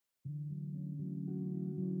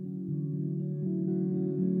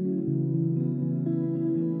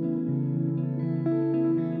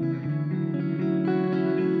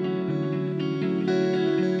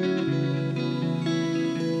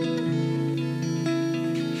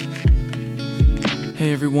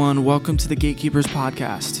Hey everyone, welcome to the Gatekeepers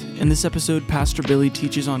podcast. In this episode, Pastor Billy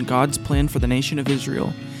teaches on God's plan for the nation of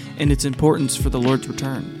Israel and its importance for the Lord's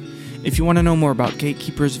return. If you want to know more about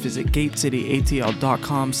Gatekeepers, visit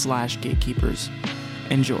gatecityatl.com/gatekeepers.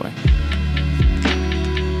 Enjoy.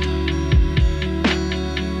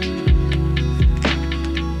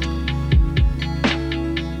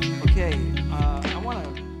 Okay, I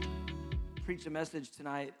want to preach a message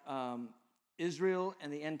tonight, Israel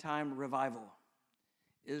and the End Time Revival.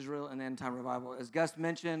 Israel and the End Time Revival. As Gus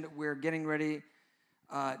mentioned, we're getting ready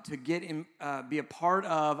to be a part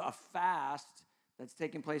of a fast that's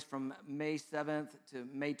taking place from May 7th to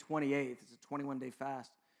May 28th. It's a 21-day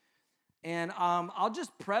fast. And I'll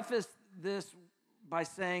just preface this by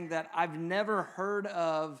saying that I've never heard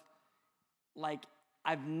of a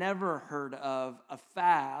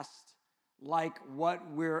fast like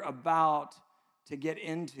what we're about to get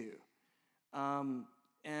into. And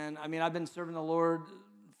I mean, I've been serving the Lord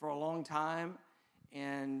for a long time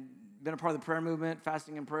and been a part of the prayer movement,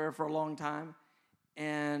 fasting and prayer for a long time.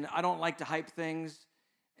 And I don't like to hype things.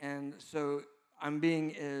 And so I'm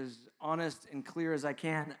being as honest and clear as I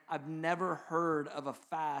can. I've never heard of a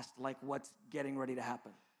fast like what's getting ready to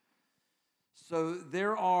happen. So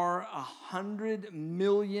there are 100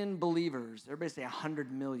 million believers. Everybody say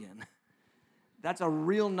 100 million. That's a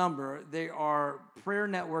real number. They are prayer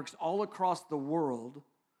networks all across the world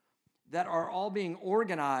that are all being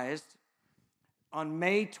organized on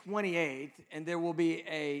May 28th, and there will be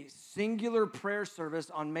a singular prayer service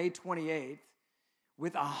on May 28th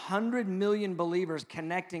with 100 million believers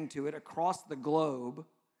connecting to it across the globe,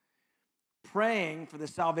 praying for the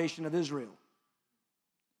salvation of Israel.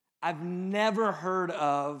 I've never heard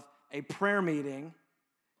of a prayer meeting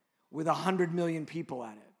with 100 million people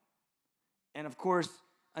at it. And of course,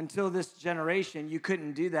 until this generation, you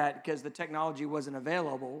couldn't do that because the technology wasn't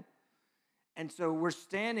available. And so we're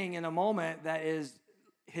standing in a moment that is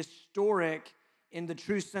historic in the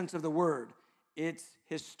true sense of the word. It's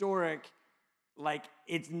historic like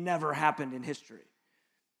it's never happened in history.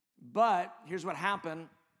 But here's what happened.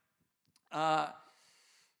 My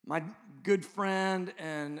good friend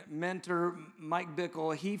and mentor, Mike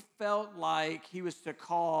Bickle, he felt like he was to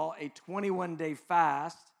call a 21-day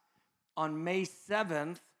fast on May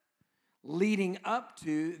 7th, leading up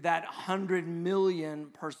to that 100 million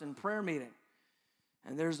person prayer meeting.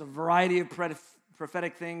 And there's a variety of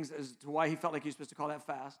prophetic things as to why he felt like he was supposed to call that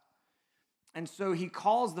fast. And so he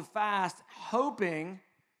calls the fast hoping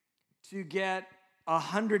to get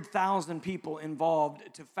 100,000 people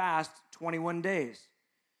involved to fast 21 days.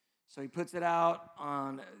 So he puts it out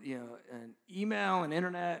on an email and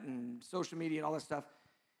internet and social media and all that stuff.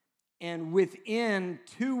 And within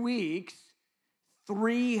 2 weeks,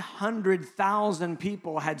 300,000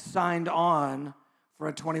 people had signed on for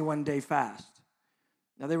a 21-day fast.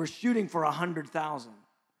 Now, they were shooting for 100,000.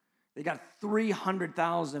 They got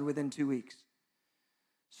 300,000 within 2 weeks.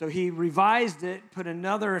 So he revised it, put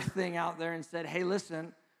another thing out there and said, hey,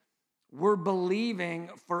 listen, we're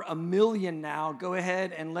believing for 1 million now. Go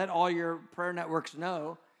ahead and let all your prayer networks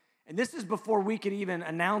know. And this is before we could even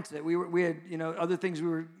announce it. We had other things we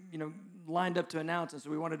were lined up to announce, and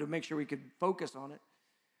so we wanted to make sure we could focus on it.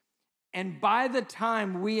 And by the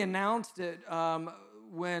time we announced it,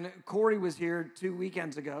 when Corey was here 2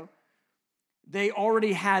 weekends ago, they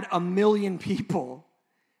already had 1 million people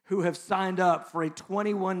who have signed up for a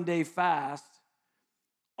 21-day fast,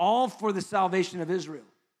 all for the salvation of Israel.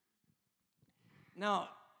 Now,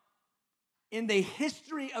 in the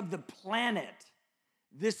history of the planet,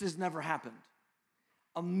 this has never happened.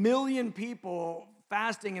 1 million people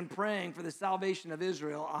fasting and praying for the salvation of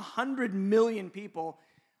Israel, 100 million people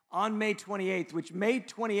on May 28th, which May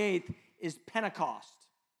 28th is Pentecost.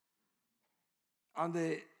 On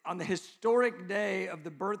the historic day of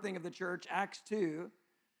the birthing of the church, Acts 2,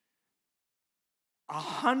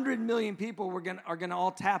 100 million people are gonna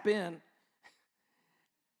all tap in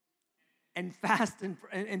and fast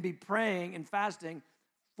and be praying and fasting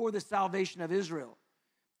for the salvation of Israel.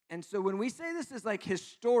 And so when we say this is like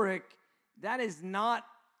historic, that is not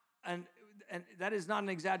an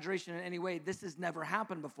exaggeration in any way. This has never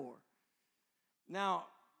happened before. Now,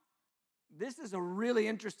 this is a really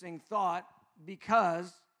interesting thought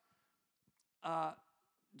because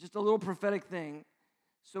just a little prophetic thing.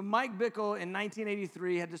 So Mike Bickle in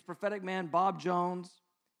 1983 had this prophetic man, Bob Jones,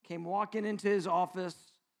 came walking into his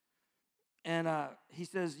office, and he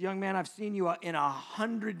says, young man, I've seen you in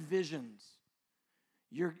 100 visions.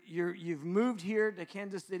 You've moved here to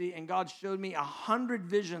Kansas City, and God showed me 100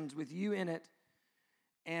 visions with you in it,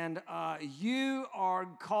 and you are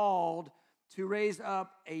called to raise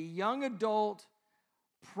up a young adult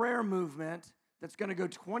prayer movement that's going to go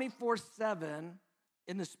 24/7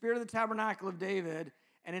 in the spirit of the tabernacle of David,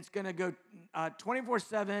 and it's going to go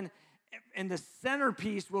 24/7, and the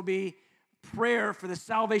centerpiece will be prayer for the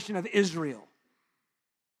salvation of Israel.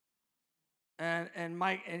 And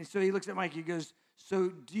Mike, and so he looks at Mike, he goes, so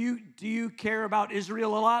do you care about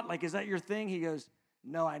Israel a lot? Like, is that your thing? He goes,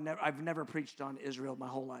 no, I've never preached on Israel my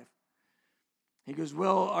whole life. He goes,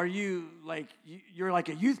 well, are you like, you're like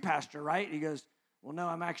a youth pastor, right? He goes, well, no,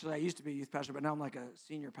 I used to be a youth pastor, but now I'm like a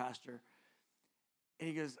senior pastor. And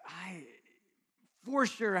he goes, I for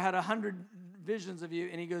sure had 100 visions of you.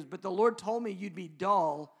 And he goes, but the Lord told me you'd be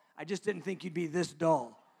dull. I just didn't think you'd be this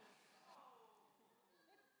dull.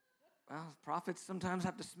 Well, prophets sometimes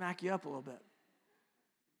have to smack you up a little bit.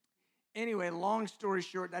 Anyway, long story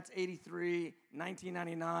short, that's 83,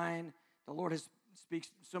 1999. The Lord has speaks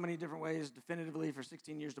so many different ways, definitively for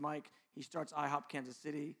 16 years to Mike. He starts IHOP Kansas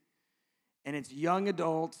City, and it's young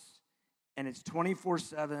adults, and it's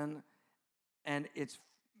 24/7, and it's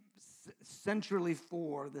centrally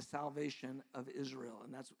for the salvation of Israel.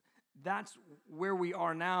 And that's where we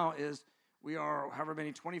are now. Is we are however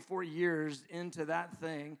many 24 years into that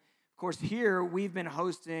thing. Of course, here we've been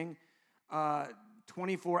hosting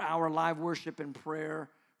 24-hour live worship and prayer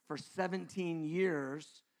for 17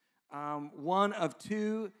 years. One of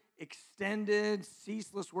two extended,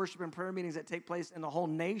 ceaseless worship and prayer meetings that take place in the whole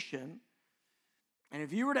nation. And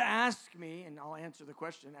if you were to ask me, and I'll answer the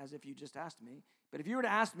question as if you just asked me, but if you were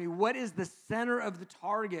to ask me, what is the center of the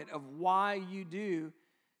target of why you do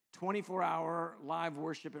 24-hour live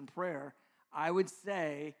worship and prayer, I would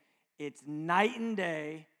say it's night and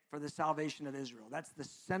day for the salvation of Israel. That's the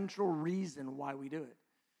central reason why we do it.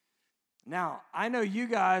 Now, I know you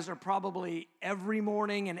guys are probably every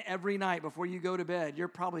morning and every night before you go to bed, you're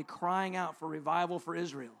probably crying out for revival for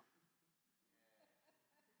Israel.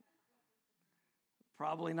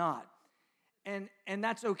 Probably not. And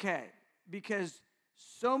that's okay, because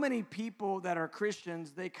so many people that are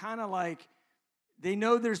Christians, they kind of like, they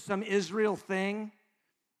know there's some Israel thing,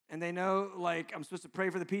 and they know, like, I'm supposed to pray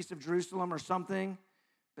for the peace of Jerusalem or something,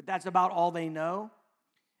 but that's about all they know.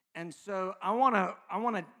 And so I want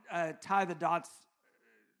to tie the dots,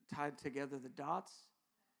 tie together the dots,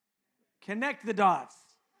 connect the dots.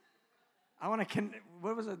 I want to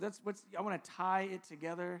what was it? I want to tie it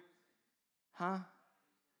together, huh?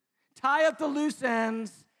 Tie up the loose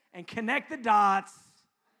ends and connect the dots.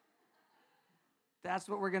 That's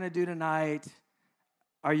what we're going to do tonight.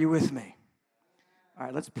 Are you with me? All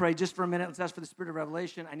right, let's pray just for a minute. Let's ask for the spirit of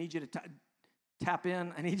revelation. I need you to tap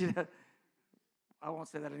in. I need you to. I won't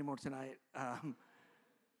say that anymore tonight. I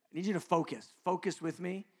need you to focus. Focus with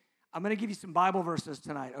me. I'm going to give you some Bible verses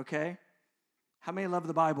tonight, okay? How many love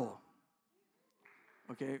the Bible?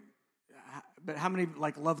 Okay. But how many,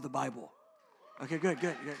 love the Bible? Okay, good.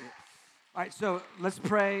 All right, so let's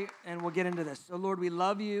pray, and we'll get into this. So, Lord, we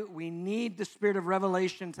love you. We need the spirit of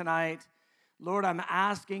revelation tonight. Lord, I'm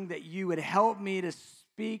asking that you would help me to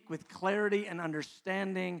speak with clarity and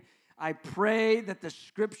understanding. I pray that the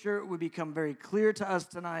scripture would become very clear to us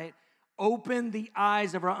tonight. Open the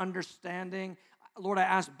eyes of our understanding. Lord, I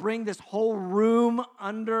ask, bring this whole room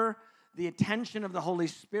under the attention of the Holy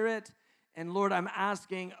Spirit. And Lord, I'm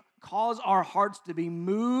asking, cause our hearts to be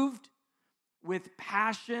moved with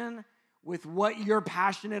passion, with what you're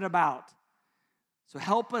passionate about. So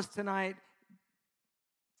help us tonight.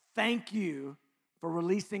 Thank you for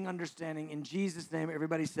releasing understanding. In Jesus' name,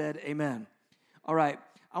 everybody said amen. All right.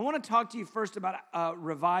 I want to talk to you first about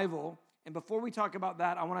revival. And before we talk about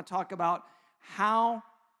that, I want to talk about how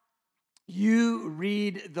you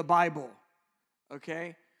read the Bible,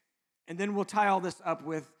 okay? And then we'll tie all this up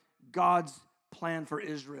with God's plan for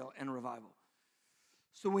Israel and revival.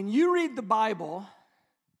 So when you read the Bible,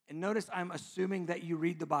 and notice I'm assuming that you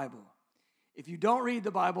read the Bible. If you don't read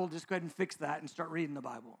the Bible, just go ahead and fix that and start reading the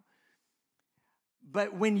Bible.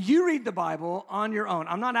 But when you read the Bible on your own,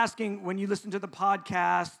 I'm not asking when you listen to the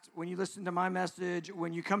podcast, when you listen to my message,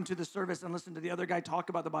 when you come to the service and listen to the other guy talk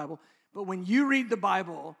about the Bible, but when you read the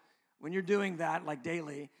Bible, when you're doing that, like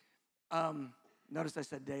daily, notice I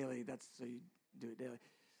said daily, that's so you do it daily.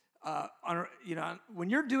 When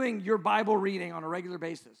you're doing your Bible reading on a regular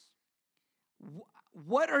basis,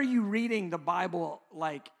 what are you reading the Bible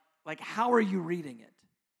like? Like, how are you reading it?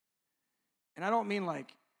 And I don't mean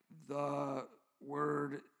like the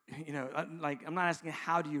word, I'm not asking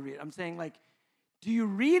how do you read it. I'm saying, like, do you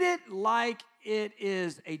read it like it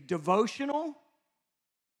is a devotional?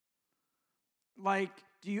 Like,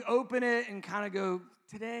 do you open it and kind of go,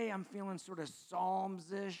 today I'm feeling sort of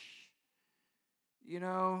Psalms-ish,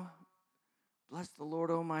 bless the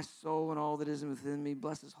Lord, oh my soul, and all that is within me.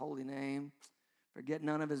 Bless his holy name. Forget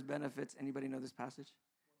none of his benefits. Anybody know this passage?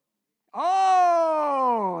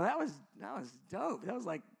 Oh, that was dope. That was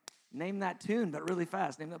like, name that tune, but really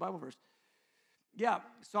fast. Name that Bible verse. Yeah,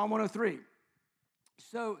 Psalm 103.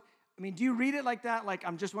 So, I mean, do you read it like that? Like,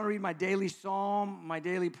 I just want to read my daily psalm, my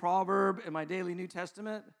daily proverb, and my daily New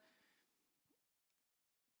Testament?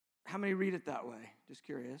 How many read it that way? Just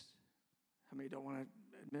curious. How many don't want to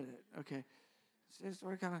admit it? Okay. So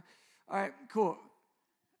we're kind of, all right, cool.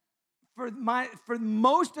 For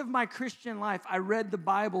most of my Christian life, I read the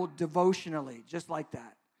Bible devotionally, just like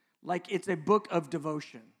that. Like it's a book of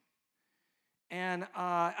devotion. And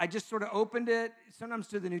I just sort of opened it, sometimes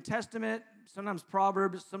to the New Testament, sometimes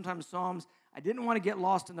Proverbs, sometimes Psalms. I didn't want to get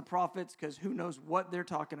lost in the prophets because who knows what they're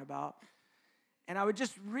talking about. And I would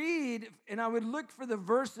just read, and I would look for the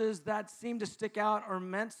verses that seemed to stick out or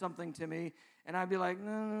meant something to me. And I'd be like,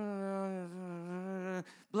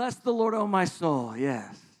 bless the Lord, oh my soul,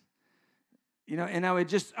 yes. You know, and I would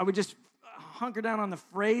just hunker down on the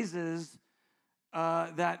phrases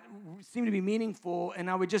that seemed to be meaningful, and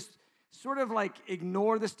I would just sort of like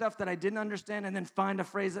ignore the stuff that I didn't understand and then find a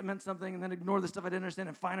phrase that meant something and then ignore the stuff I didn't understand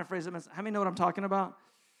and find a phrase that meant something. How many know what I'm talking about?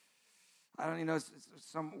 I don't, it's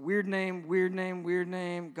some weird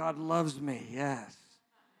name. God loves me, yes.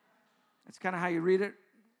 That's kind of how you read it.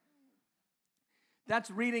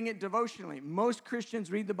 That's reading it devotionally. Most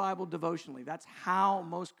Christians read the Bible devotionally. That's how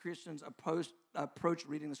most Christians approach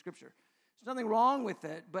reading the Scripture. There's nothing wrong with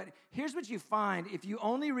it, but here's what you find. If you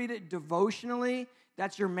only read it devotionally,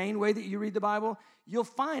 that's your main way that you read the Bible, you'll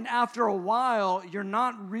find after a while you're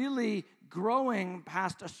not really growing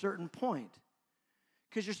past a certain point.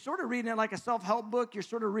 Because you're sort of reading it like a self-help book. You're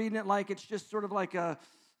sort of reading it like it's just sort of like a,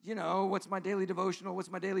 what's my daily devotional? What's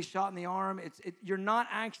my daily shot in the arm? You're not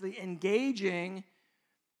actually engaging,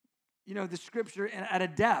 the Scripture at a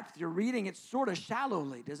depth. You're reading it sort of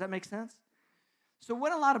shallowly. Does that make sense? So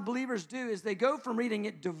what a lot of believers do is they go from reading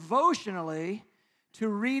it devotionally to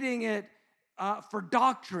reading it for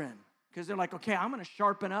doctrine. Because they're like, okay, I'm going to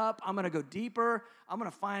sharpen up. I'm going to go deeper. I'm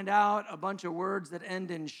going to find out a bunch of words that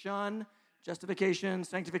end in shun, justification,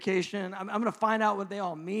 sanctification. I'm going to find out what they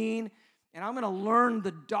all mean. And I'm going to learn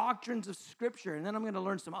the doctrines of Scripture. And then I'm going to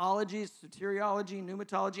learn some ologies, soteriology,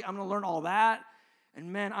 pneumatology. I'm going to learn all that.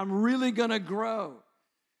 And man, I'm really going to grow.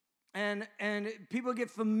 And people get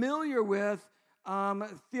familiar with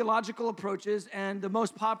theological approaches, and the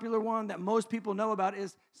most popular one that most people know about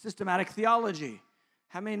is systematic theology.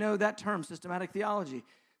 How many know that term, systematic theology?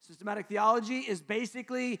 Systematic theology is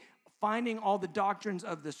basically finding all the doctrines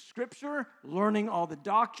of the Scripture, learning all the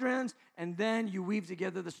doctrines, and then you weave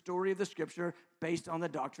together the story of the Scripture based on the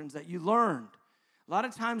doctrines that you learned. A lot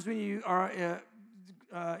of times when you are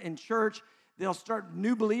in church, they'll start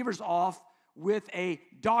new believers off with a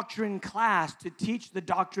doctrine class to teach the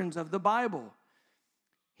doctrines of the Bible.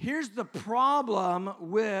 Here's the problem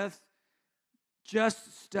with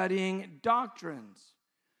just studying doctrines.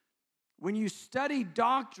 When you study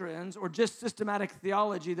doctrines or just systematic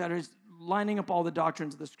theology that is lining up all the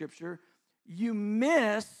doctrines of the Scripture, you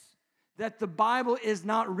miss that the Bible is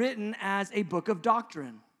not written as a book of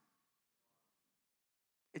doctrine.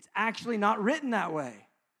 It's actually not written that way.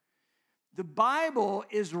 The Bible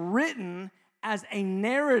is written as a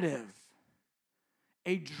narrative,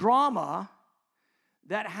 a drama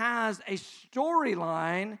that has a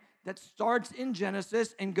storyline that starts in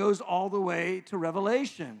Genesis and goes all the way to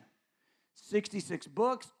Revelation. 66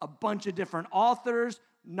 books, a bunch of different authors,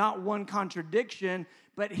 not one contradiction.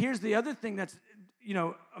 But here's the other thing that's,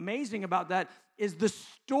 amazing about that is the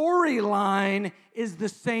storyline is the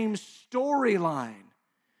same storyline.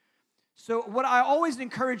 So what I always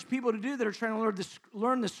encourage people to do that are trying to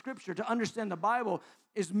learn the Scripture, to understand the Bible,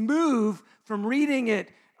 is move from reading it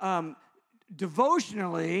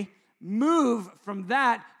devotionally, move from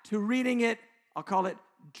that to reading it, I'll call it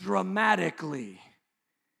dramatically,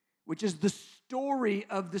 which is the story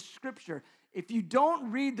of the Scripture. If you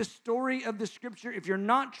don't read the story of the Scripture, if you're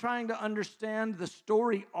not trying to understand the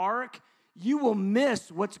story arc, you will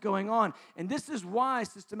miss what's going on. And this is why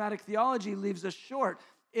systematic theology leaves us short.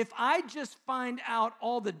 If I just find out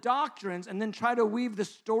all the doctrines and then try to weave the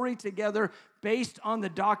story together based on the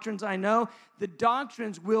doctrines I know, the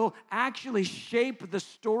doctrines will actually shape the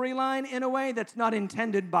storyline in a way that's not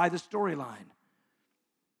intended by the storyline.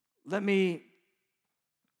 Let me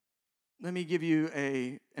give you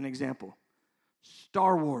an example.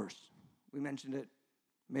 Star Wars. We mentioned it.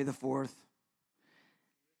 May the 4th.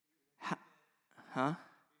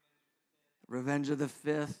 Revenge of the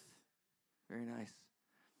 5th. Very nice.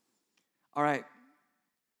 All right.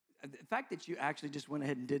 The fact that you actually just went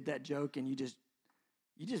ahead and did that joke and you just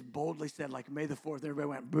boldly said, like, May the 4th, everybody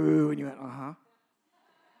went, boo, and you went, uh-huh.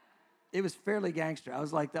 It was fairly gangster. I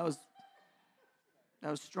was like, that was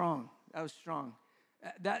strong. That was strong.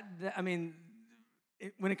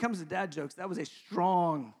 When it comes to dad jokes, that was a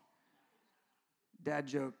strong dad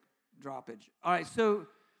joke droppage. All right, so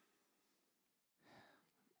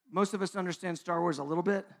most of us understand Star Wars a little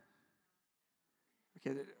bit.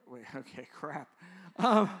 Okay, crap.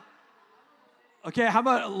 Okay, how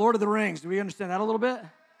about Lord of the Rings? Do we understand that a little bit?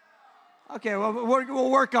 Okay, well, we'll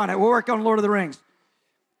work on it. We'll work on Lord of the Rings.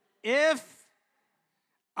 If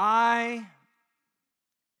I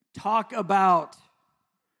talk about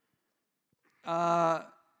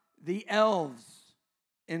the elves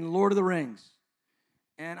in Lord of the Rings,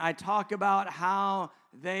 and I talk about how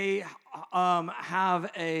they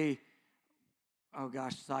have a, oh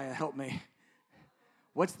gosh, Saya, help me.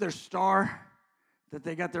 What's their star that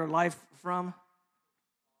they got their life from?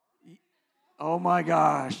 Oh my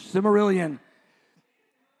gosh, Silmarillion.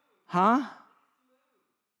 Huh?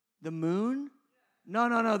 The moon?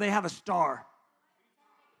 No, they have a star.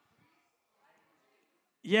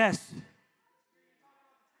 Yes.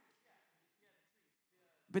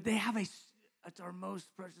 But they have it's our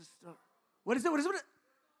most precious star. What is it?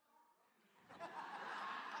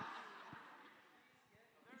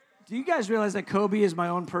 Do you guys realize that Kobe is my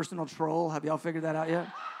own personal troll? Have y'all figured that out yet?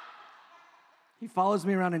 He follows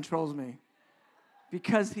me around and trolls me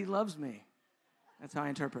because he loves me. That's how I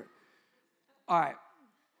interpret. All right.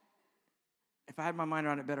 If I had my mind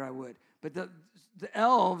around it better, I would. But the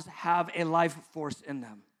elves have a life force in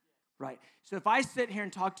them, right? So if I sit here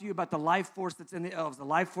and talk to you about the life force that's in the elves, the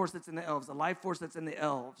life force that's in the elves, the life force that's in the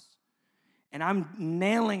elves, and I'm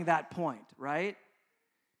nailing that point, right?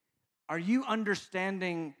 Are you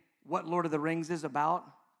understanding what Lord of the Rings is about?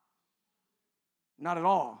 Not at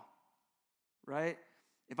all, right?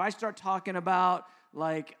 If I start talking about,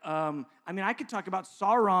 I could talk about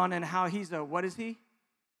Sauron and how he's what is he?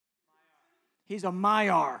 He's a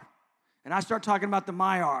Maiar. And I start talking about the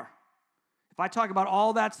Maiar. If I talk about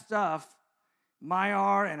all that stuff,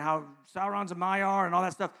 Maiar and how Sauron's a Maiar and all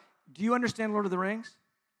that stuff, do you understand Lord of the Rings?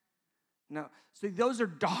 No. So those are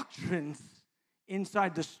doctrines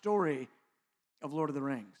inside the story of Lord of the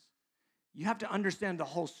Rings. You have to understand the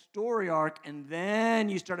whole story arc, and then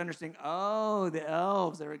you start understanding, oh, the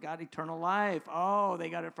elves, they got eternal life. Oh, they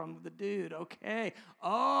got it from the dude. Okay.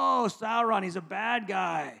 Oh, Sauron, he's a bad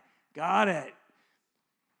guy. Got it.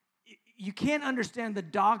 You can't understand the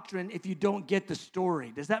doctrine if you don't get the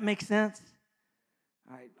story. Does that make sense?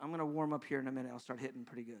 All right, I'm going to warm up here in a minute. I'll start hitting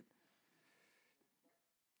pretty good.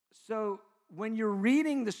 So when you're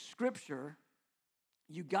reading the scripture,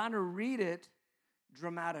 you got to read it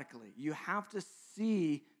dramatically. You have to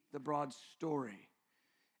see the broad story.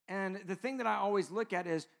 And the thing that I always look at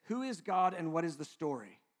is, who is God and what is the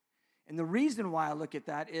story? And the reason why I look at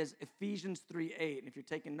that is Ephesians 3:8. And if you're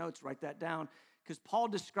taking notes, write that down. Because Paul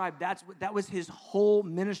described that was his whole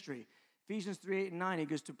ministry. Ephesians 3:8 and 9, he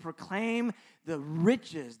goes to proclaim the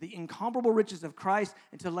riches, the incomparable riches of Christ,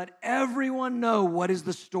 and to let everyone know what is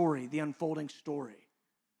the story, the unfolding story.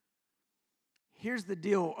 Here's the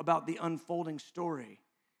deal about the unfolding story.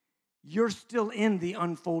 You're still in the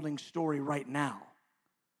unfolding story right now.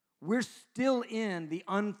 We're still in the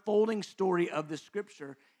unfolding story of the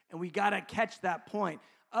scripture, and we got to catch that point.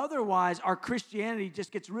 Otherwise, our Christianity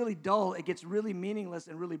just gets really dull. It gets really meaningless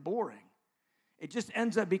and really boring. It just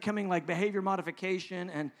ends up becoming like behavior modification,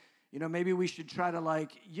 and, maybe we should try to,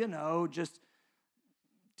 just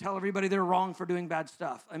tell everybody they're wrong for doing bad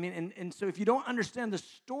stuff. And so if you don't understand the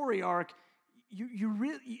story arc,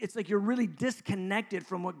 it's like you're really disconnected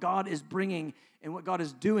from what God is bringing and what God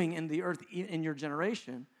is doing in the earth, in your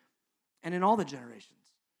generation, and in all the generations.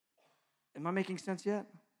 Am I making sense yet?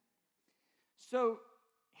 So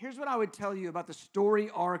here's what I would tell you about the story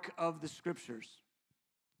arc of the scriptures.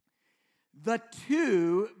 The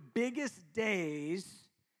two biggest days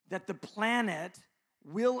that the planet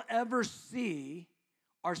will ever see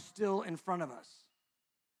are still in front of us.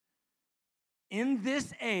 In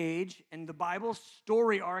this age, and the Bible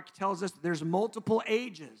story arc tells us there's multiple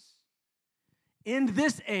ages. In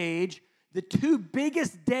this age, the two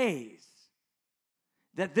biggest days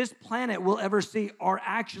that this planet will ever see are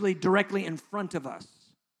actually directly in front of us.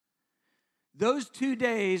 Those 2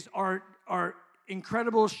 days are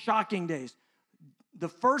incredible, shocking days. The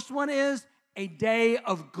first one is a day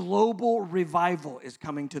of global revival is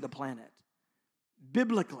coming to the planet,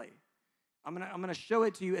 biblically. I'm gonna show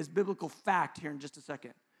it to you as biblical fact here in just a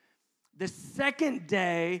second. The second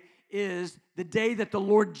day is the day that the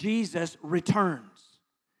Lord Jesus returns.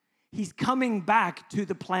 He's coming back to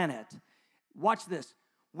the planet. Watch this.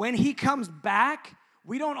 When he comes back,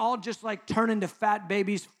 we don't all just turn into fat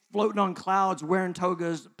babies floating on clouds, wearing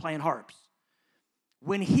togas, playing harps.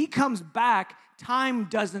 When he comes back, time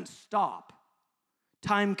doesn't stop.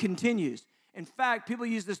 Time continues. In fact, people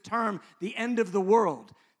use this term, the end of the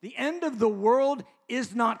world. The end of the world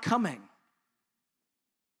is not coming.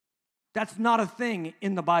 That's not a thing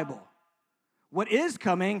in the Bible. What is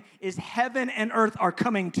coming is heaven and earth are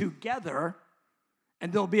coming together,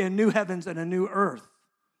 and there'll be a new heavens and a new earth.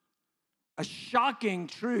 A shocking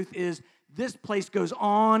truth is this place goes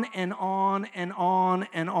on and on and on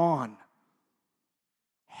and on.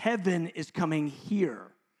 Heaven is coming here.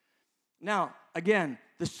 Now, again,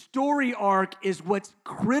 the story arc is what's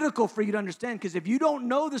critical for you to understand, because if you don't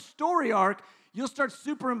know the story arc, you'll start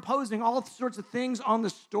superimposing all sorts of things on the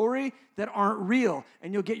story that aren't real,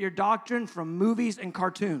 and you'll get your doctrine from movies and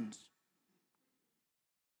cartoons.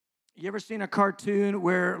 You ever seen a cartoon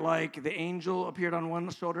where, like, the angel appeared on one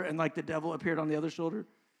shoulder and, like, the devil appeared on the other shoulder?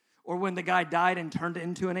 Or when the guy died and turned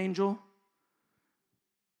into an angel?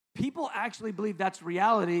 People actually believe that's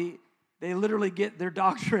reality. They literally get their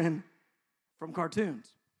doctrine from cartoons.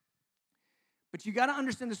 But you got to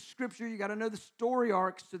understand the scripture. You got to know the story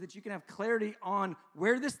arc so that you can have clarity on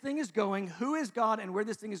where this thing is going, who is God, and where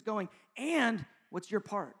this thing is going, and what's your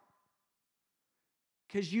part.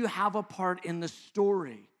 Because you have a part in the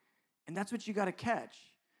story. And that's what you got to catch.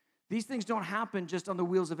 These things don't happen just on the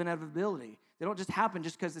wheels of inevitability. They don't just happen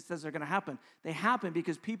just because it says they're going to happen. They happen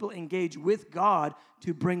because people engage with God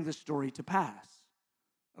to bring the story to pass.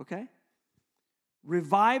 Okay?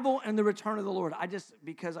 Revival and the return of the Lord.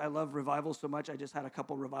 Because I love revival so much, I just had a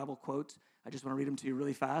couple revival quotes. I just want to read them to you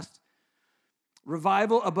really fast.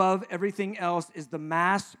 Revival above everything else is the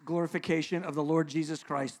mass glorification of the Lord Jesus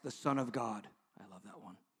Christ, the Son of God. I love that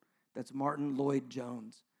one. That's Martin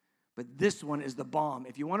Lloyd-Jones. But this one is the bomb.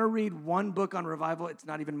 If you want to read one book on revival, it's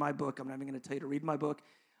not even my book. I'm not even going to tell you to read my book.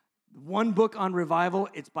 One book on revival,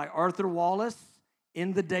 it's by Arthur Wallace,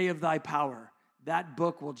 In the Day of Thy Power. That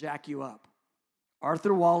book will jack you up.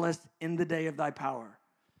 Arthur Wallace, In the Day of Thy Power.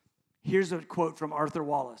 Here's a quote from Arthur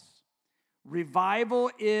Wallace. Revival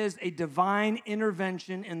is a divine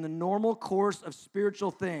intervention in the normal course of spiritual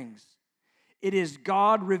things. It is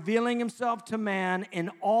God revealing himself to man in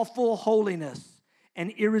awful holiness and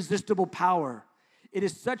irresistible power. It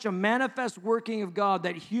is such a manifest working of God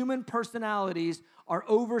that human personalities are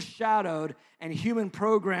overshadowed and human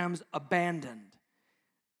programs abandoned.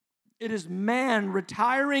 It is man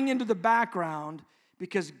retiring into the background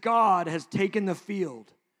because God has taken the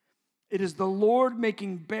field. It is the Lord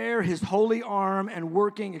making bare his holy arm and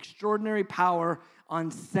working extraordinary power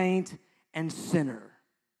on saint and sinner.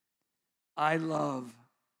 I love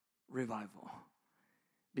revival.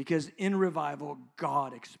 Because in revival,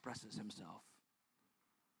 God expresses himself.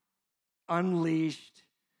 Unleashed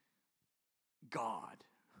God.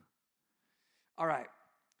 All right,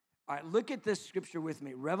 look at this scripture with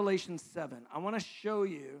me. Revelation 7. I want to show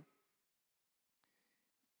you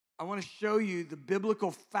the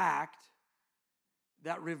biblical fact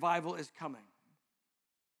that revival is coming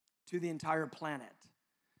to the entire planet.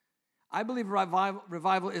 I believe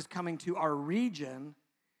revival is coming to our region.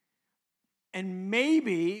 And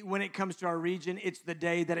maybe when it comes to our region, it's the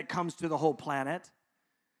day that it comes to the whole planet.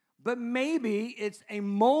 But maybe it's a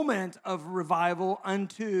moment of revival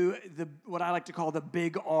unto what I like to call the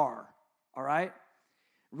big R. All right?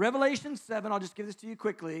 Revelation 7, I'll just give this to you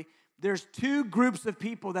quickly. There's two groups of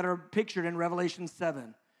people that are pictured in Revelation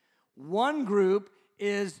 7. One group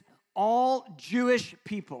is all Jewish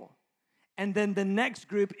people. And then the next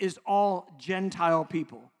group is all Gentile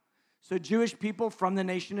people. So Jewish people from the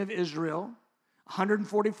nation of Israel,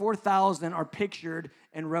 144,000 are pictured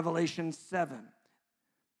in Revelation 7.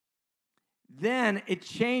 Then it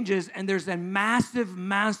changes, and there's a massive,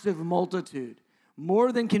 massive multitude,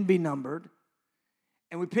 more than can be numbered.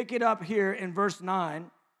 And we pick it up here in verse 9. It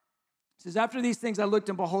says, after these things I looked,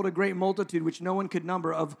 and behold, a great multitude, which no one could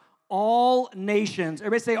number, of all nations.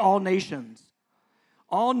 Everybody say all nations.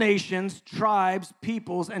 All nations, tribes,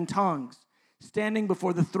 peoples, and tongues, standing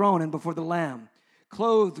before the throne and before the Lamb,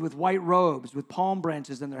 clothed with white robes, with palm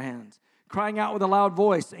branches in their hands, crying out with a loud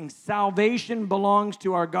voice, saying, salvation belongs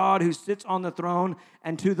to our God who sits on the throne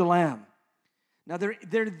and to the Lamb. Now,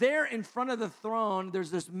 they're there in front of the throne.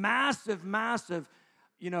 There's this massive, massive,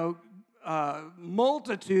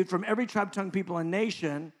 multitude from every tribe, tongue, people, and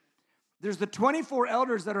nation. There's the 24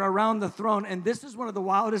 elders that are around the throne, and this is one of the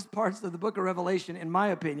wildest parts of the book of Revelation, in my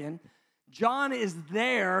opinion. John is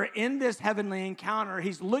there in this heavenly encounter.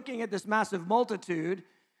 He's looking at this massive multitude,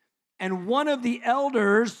 and one of the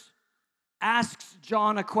elders asks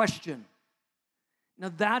John a question.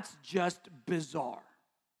 Now, that's just bizarre.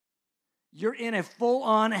 You're in a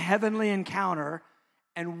full-on heavenly encounter,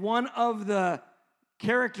 and one of the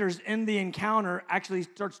characters in the encounter actually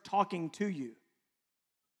starts talking to you.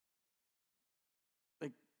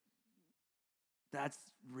 Like, that's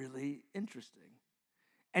really interesting.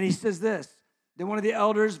 And he says this, then one of the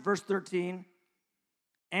elders, verse 13,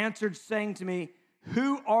 answered, saying to me,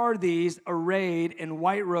 who are these arrayed in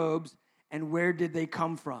white robes, and where did they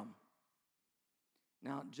come from?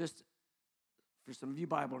 Now, just for some of you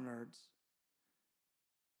Bible nerds,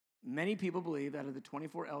 many people believe that of the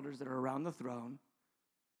 24 elders that are around the throne,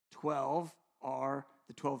 12 are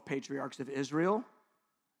the 12 patriarchs of Israel,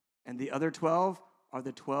 and the other 12 are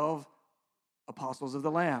the 12 apostles of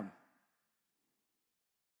the Lamb.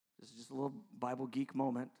 This is just a little Bible geek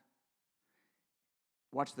moment.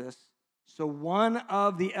 Watch this. So one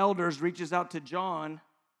of the elders reaches out to John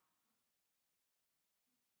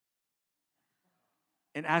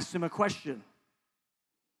and asks him a question.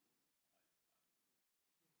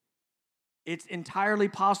 It's entirely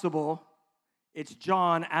possible it's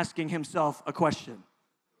John asking himself a question.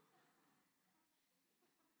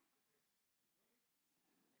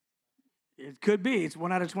 It could be. It's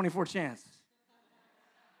 1 out of 24 chance.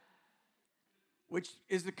 Which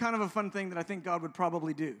is the kind of a fun thing that I think God would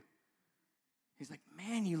probably do. He's like,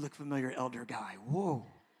 man, you look familiar, elder guy. Whoa.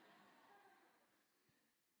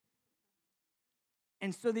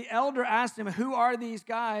 And so the elder asked him, who are these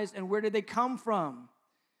guys and where did they come from?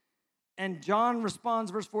 And John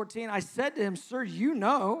responds, verse 14, I said to him, sir, you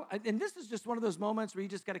know. And this is just one of those moments where you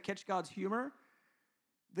just got to catch God's humor.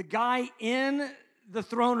 The guy in the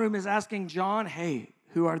throne room is asking John, hey,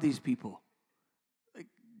 who are these people? Like,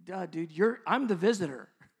 duh, dude, I'm the visitor.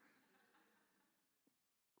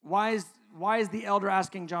 Why is the elder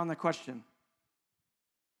asking John the question?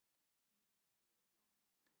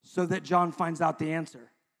 So that John finds out the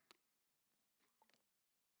answer.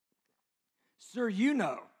 Sir, you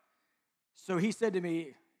know. So he said to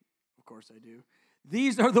me, of course I do,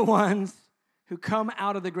 these are the ones who come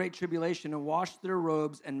out of the great tribulation and washed their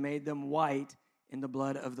robes and made them white in the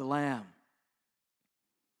blood of the Lamb.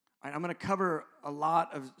 All right, I'm going to cover a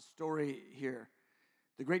lot of story here.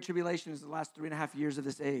 The great tribulation is the last 3.5 years of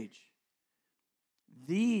this age.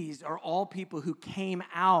 These are all people who came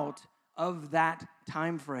out of that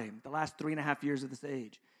time frame, the last 3.5 years of this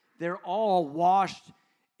age. They're all washed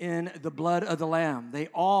in the blood of the Lamb. They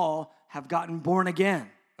all have gotten born again,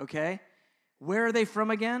 okay? Where are they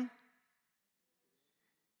from again?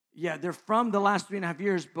 Yeah, they're from the last 3.5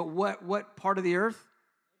 years, but what part of the earth?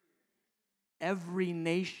 Every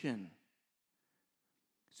nation.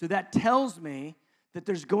 So that tells me that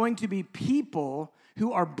there's going to be people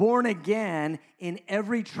who are born again in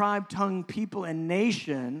every tribe, tongue, people, and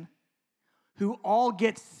nation who all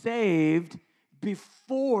get saved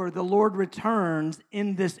before the Lord returns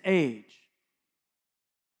in this age.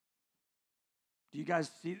 Do you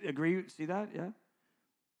guys see that? Yeah?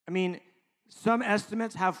 I mean, some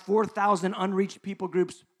estimates have 4,000 unreached people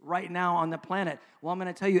groups right now on the planet. Well, I'm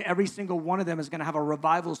going to tell you, every single one of them is going to have a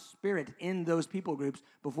revival spirit in those people groups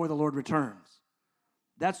before the Lord returns.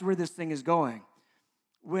 That's where this thing is going.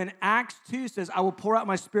 When Acts 2 says, I will pour out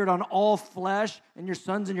my spirit on all flesh, and your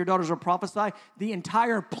sons and your daughters will prophesy, the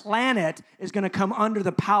entire planet is going to come under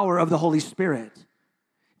the power of the Holy Spirit.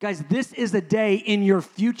 Guys, this is a day in your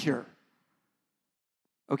future.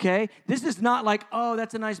 Okay? This is not like, oh,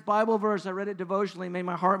 that's a nice Bible verse. I read it devotionally, made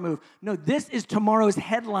my heart move. No, this is tomorrow's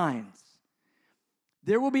headlines.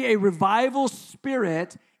 There will be a revival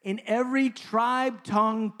spirit in every tribe,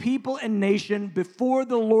 tongue, people, and nation before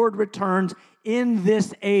the Lord returns in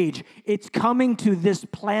this age. It's coming to this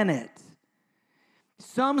planet.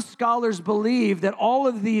 Some scholars believe that all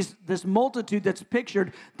of this multitude that's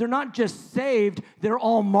pictured, they're not just saved, they're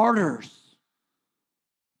all martyrs.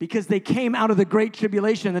 Because they came out of the great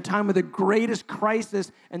tribulation, the time of the greatest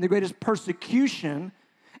crisis and the greatest persecution,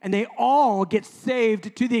 and they all get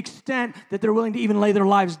saved to the extent that they're willing to even lay their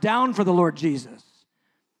lives down for the Lord Jesus.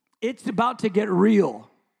 It's about to get real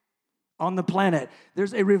on the planet.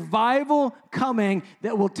 There's a revival coming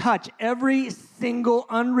that will touch every single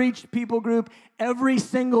unreached people group, every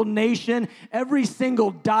single nation, every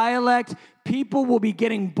single dialect. People will be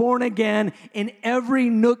getting born again in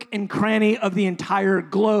every nook and cranny of the entire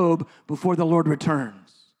globe before the Lord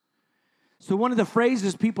returns. So one of the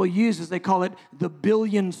phrases people use is they call it the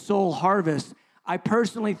billion soul harvest. I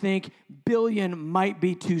personally think billion might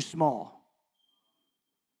be too small.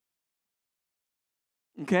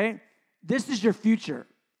 Okay? This is your future.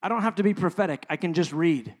 I don't have to be prophetic. I can just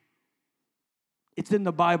read. It's in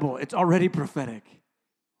the Bible. It's already prophetic.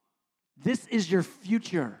 This is your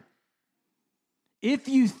future. If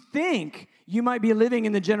you think you might be living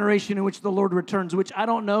in the generation in which the Lord returns, which I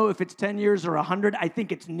don't know if it's 10 years or 100, I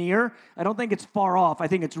think it's near. I don't think it's far off. I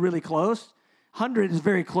think it's really close. 100 is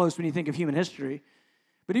very close when you think of human history.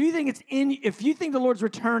 But if you think the Lord's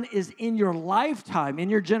return is in your lifetime, in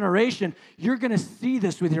your generation, you're going to see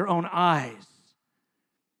this with your own eyes.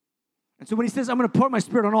 And so when he says, I'm going to pour my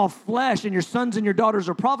spirit on all flesh, and your sons and your daughters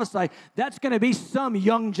will prophesy, that's going to be some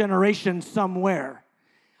young generation somewhere.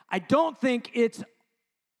 I think it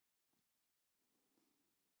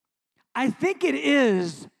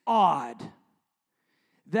is odd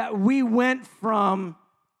that we went from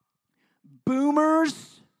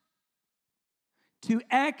boomers to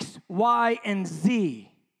X, Y, and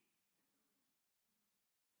Z.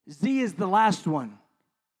 Z is the last one.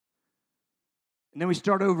 And then we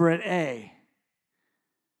start over at A.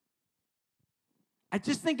 I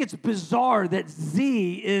just think it's bizarre that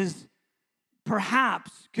Z is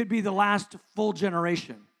perhaps could be the last full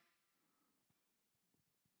generation.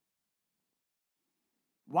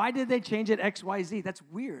 Why did they change it X, Y, Z? That's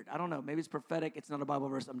weird. I don't know. Maybe it's prophetic. It's not a Bible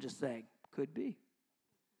verse. I'm just saying. Could be.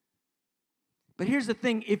 But here's the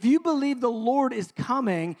thing. If you believe the Lord is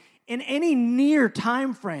coming in any near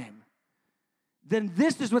time frame, then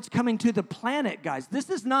this is what's coming to the planet, guys. This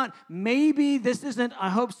is not maybe, this isn't, I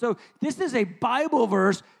hope so. This is a Bible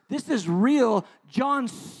verse. This is real. John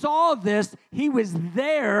saw this. He was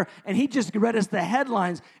there, and he just read us the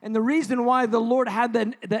headlines. And the reason why the Lord had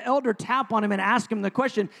the elder tap on him and ask him the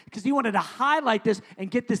question, because he wanted to highlight this and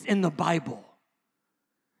get this in the Bible.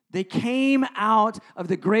 They came out of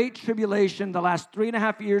the great tribulation, the last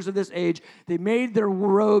 3.5 years of this age. They made their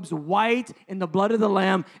robes white in the blood of the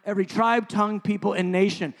Lamb, every tribe, tongue, people, and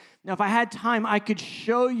nation. Now, if I had time, I could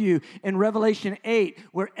show you in Revelation 8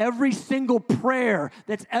 where every single prayer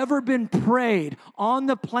that's ever been prayed on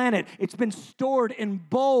the planet, it's been stored in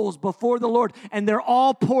bowls before the Lord, and they're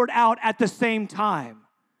all poured out at the same time.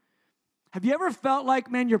 Have you ever felt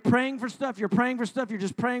like, man, you're praying for stuff, you're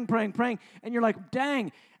just praying, and you're like,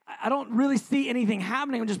 dang, I don't really see anything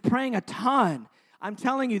happening. I'm just praying a ton. I'm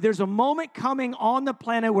telling you, there's a moment coming on the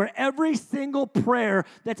planet where every single prayer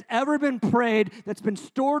that's ever been prayed, that's been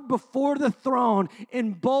stored before the throne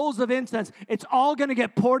in bowls of incense, it's all going to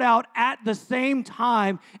get poured out at the same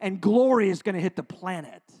time, and glory is going to hit the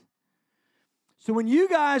planet. So when you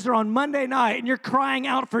guys are on Monday night and you're crying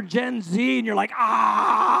out for Gen Z and you're like,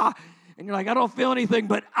 and you're like, I don't feel anything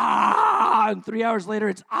but and 3 hours later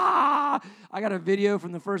it's I got a video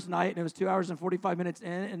from the first night, and it was 2 hours and 45 minutes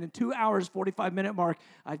in, and the 2 hours, 45-minute mark,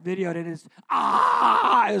 I videoed it, and it's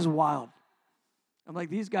it was wild. I'm like,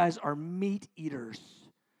 these guys are meat eaters.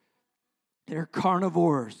 They're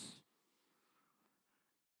carnivores.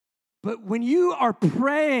 But when you are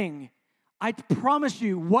praying, I promise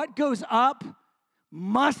you, what goes up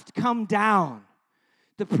must come down.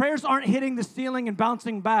 The prayers aren't hitting the ceiling and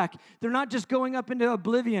bouncing back. They're not just going up into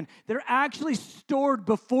oblivion. They're actually stored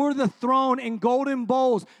before the throne in golden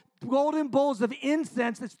bowls of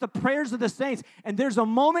incense. It's the prayers of the saints. And there's a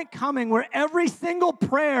moment coming where every single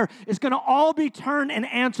prayer is going to all be turned and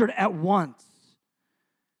answered at once.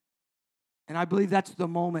 And I believe that's the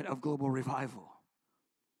moment of global revival.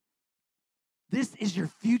 This is your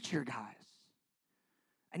future, guys.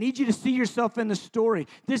 I need you to see yourself in the story.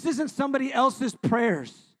 This isn't somebody else's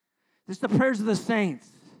prayers. This is the prayers of the saints.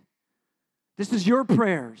 This is your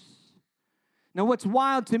prayers. Now, what's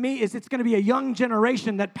wild to me is it's going to be a young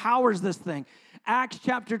generation that powers this thing. Acts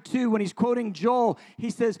chapter 2, when he's quoting Joel, he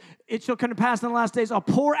says, it shall come to pass in the last days, I'll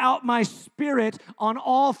pour out my spirit on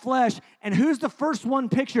all flesh. And who's the first one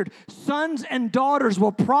pictured? Sons and daughters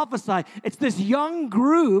will prophesy. It's this young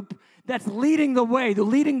group that's leading the way,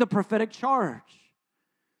 leading the prophetic charge.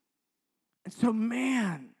 And so,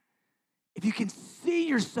 man, if you can see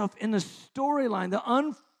yourself in the storyline, the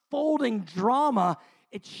unfolding drama,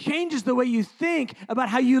 it changes the way you think about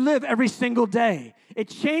how you live every single day. It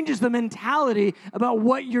changes the mentality about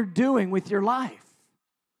what you're doing with your life.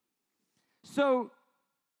 So,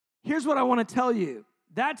 here's what I want to tell you.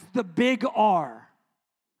 That's the big R.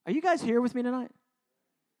 Are you guys here with me tonight?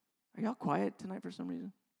 Are y'all quiet tonight for some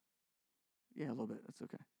reason? Yeah, a little bit. That's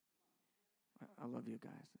okay. I love you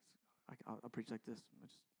guys. I'll preach like this.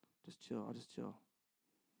 Just chill. I'll just chill.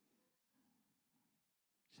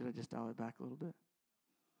 Should I just dial it back a little bit?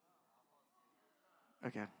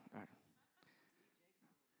 Okay, all right.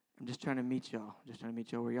 I'm just trying to meet y'all. I'm just trying to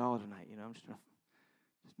meet y'all where y'all are tonight. You know, I'm just trying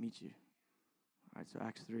to meet you. All right, so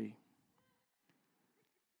Acts 3.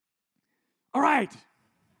 All right.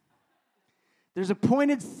 There's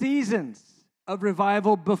appointed seasons of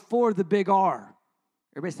revival before the big R.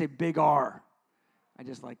 Everybody say big R. I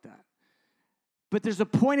just like that. But there's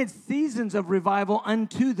appointed seasons of revival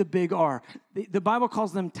unto the big R. The Bible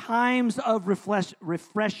calls them times of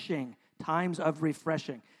refreshing. Times of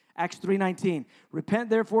refreshing. Acts 3:19. Repent,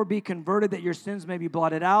 therefore, be converted, that your sins may be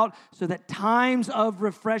blotted out, so that times of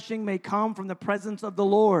refreshing may come from the presence of the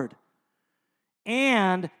Lord,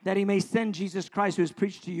 and that he may send Jesus Christ, who has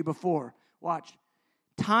preached to you before. Watch.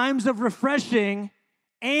 Times of refreshing,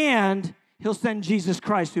 and he'll send Jesus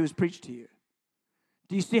Christ, who has preached to you.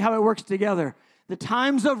 Do you see how it works together? The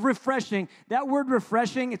times of refreshing, that word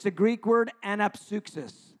refreshing, it's a Greek word,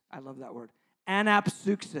 anapsuxis. I love that word.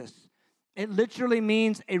 Anapsuxis. It literally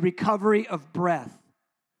means a recovery of breath.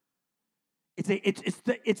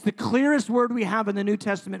 It's the clearest word we have in the New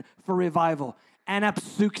Testament for revival.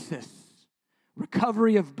 Anapsuxis.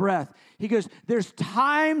 Recovery of breath. He goes, there's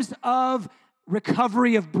times of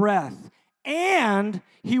recovery of breath, and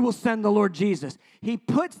he will send the Lord Jesus. He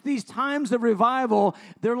puts these times of revival,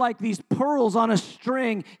 they're like these pearls on a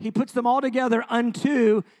string. He puts them all together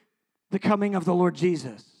unto the coming of the Lord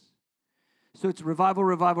Jesus. So it's revival,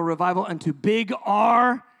 revival, revival unto big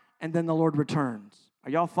R, and then the Lord returns.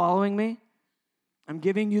 Are y'all following me? I'm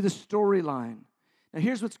giving you the storyline. Now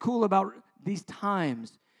here's what's cool about these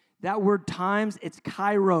times. That word times, it's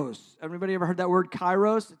kairos. Everybody ever heard that word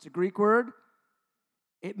kairos? It's a Greek word.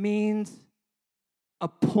 It means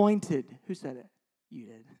appointed. Who said it? You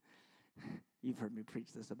did. You've heard me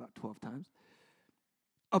preach this about 12 times.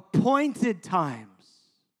 Appointed times.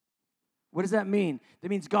 What does that mean? That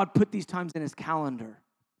means God put these times in his calendar.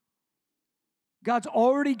 God's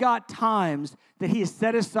already got times that he has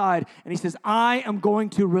set aside, and he says, I am going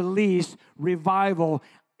to release revival.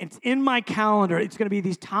 It's in my calendar. It's going to be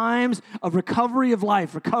these times of recovery of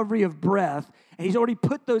life, recovery of breath. And he's already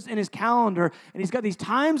put those in his calendar. And he's got these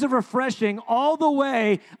times of refreshing all the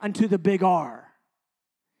way unto the big R.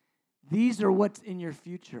 These are what's in your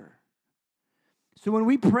future. So when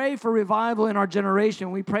we pray for revival in our generation,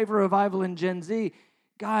 when we pray for revival in Gen Z,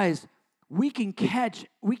 guys, we can catch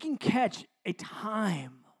a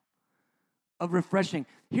time of refreshing.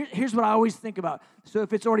 Here's what I always think about. So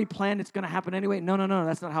if it's already planned, it's going to happen anyway. No,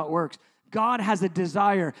 that's not how it works. God has a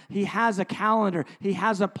desire. He has a calendar. He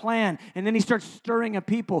has a plan. And then he starts stirring a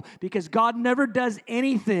people because God never does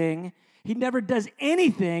anything. He never does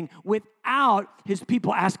anything without his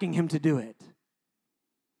people asking him to do it.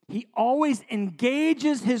 He always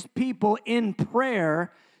engages his people in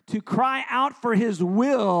prayer to cry out for his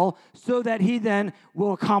will so that he then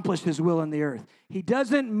will accomplish his will in the earth. He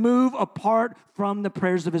doesn't move apart from the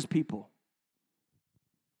prayers of his people.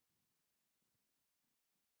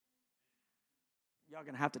 Y'all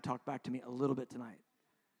gonna have to talk back to me a little bit tonight.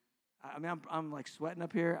 I mean, I'm like sweating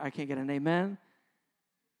up here. I can't get an amen.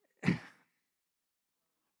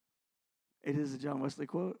 It is a John Wesley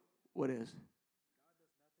quote. What is?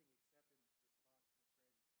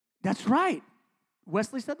 That's right.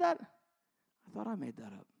 Wesley said that? I thought I made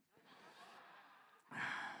that up.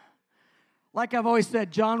 Like I've always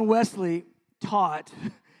said, John Wesley taught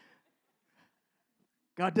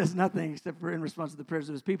God does nothing except for in response to the prayers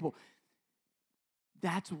of his people.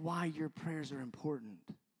 That's why your prayers are important.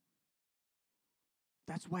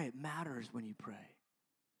 That's why it matters when you pray.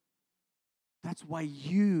 That's why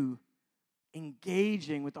you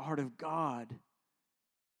engaging with the heart of God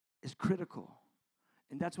is critical.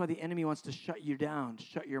 And that's why the enemy wants to shut you down,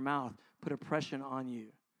 shut your mouth, put oppression on you.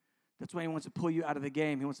 That's why he wants to pull you out of the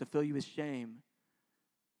game. He wants to fill you with shame.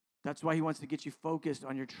 That's why he wants to get you focused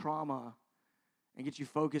on your trauma and get you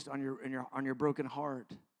focused on your broken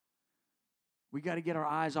heart. We got to get our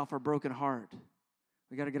eyes off our broken heart.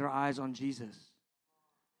 We got to get our eyes on Jesus.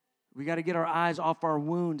 We got to get our eyes off our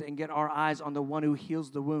wound and get our eyes on the one who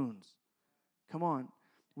heals the wounds. Come on.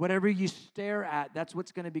 Whatever you stare at, that's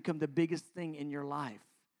what's going to become the biggest thing in your life.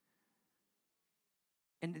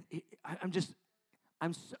 And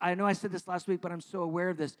I know I said this last week, but I'm so aware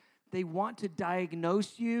of this. They want to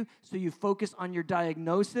diagnose you so you focus on your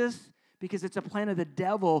diagnosis because it's a plan of the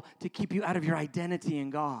devil to keep you out of your identity in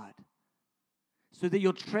God. So that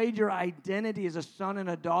you'll trade your identity as a son and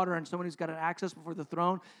a daughter and someone who's got an access before the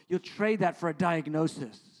throne, you'll trade that for a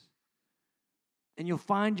diagnosis. And you'll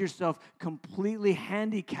find yourself completely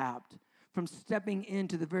handicapped from stepping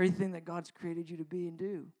into the very thing that God's created you to be and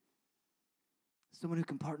do. Someone who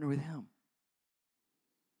can partner with him.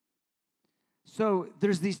 So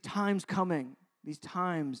there's these times coming, these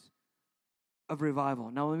times of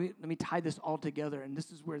revival. Now let me tie this all together, and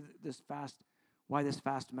this is where why this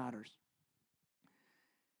fast matters.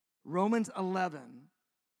 Romans 11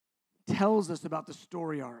 tells us about the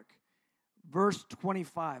story arc. Verse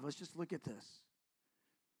 25, let's just look at this.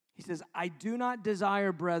 He says, I do not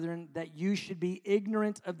desire, brethren, that you should be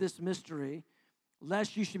ignorant of this mystery,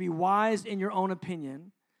 lest you should be wise in your own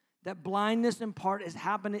opinion, that blindness in part has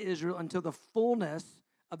happened to Israel until the fullness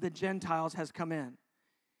of the Gentiles has come in.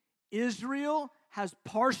 Israel has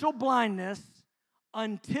partial blindness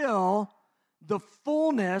until the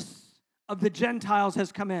fullness of the Gentiles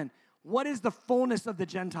has come in. What is the fullness of the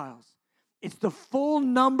Gentiles? It's the full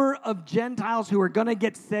number of Gentiles who are going to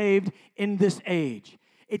get saved in this age.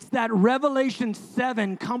 It's that Revelation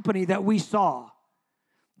 7 company that we saw.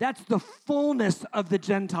 That's the fullness of the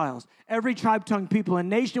Gentiles. Every tribe, tongue, people, and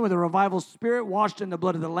nation with a revival spirit washed in the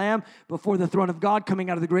blood of the Lamb before the throne of God coming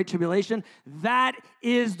out of the great tribulation. That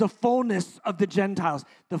is the fullness of the Gentiles.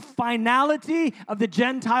 The finality of the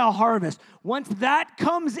Gentile harvest. Once that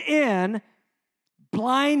comes in,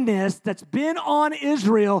 blindness that's been on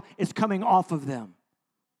Israel is coming off of them.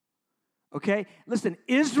 Okay? Listen,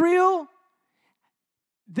 Israel,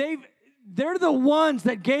 they're the ones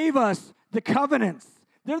that gave us the covenants.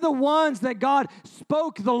 They're the ones that God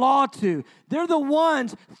spoke the law to. They're the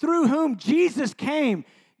ones through whom Jesus came.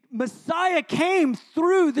 Messiah came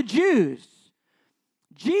through the Jews.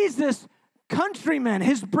 Jesus' countrymen,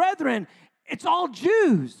 his brethren, it's all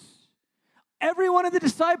Jews. Every one of the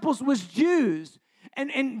disciples was Jews.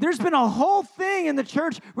 And there's been a whole thing in the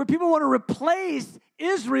church where people want to replace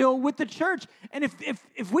Israel with the church. And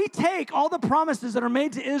if we take all the promises that are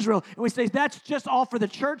made to Israel and we say that's just all for the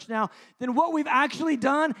church now, then what we've actually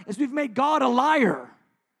done is we've made God a liar.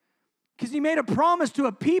 Because he made a promise to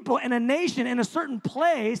a people and a nation in a certain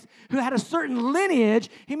place who had a certain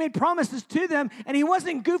lineage. He made promises to them, and he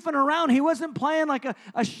wasn't goofing around. He wasn't playing like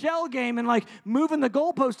a shell game and like moving the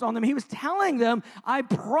goalposts on them. He was telling them, I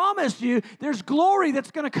promise you, there's glory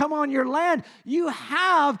that's going to come on your land. You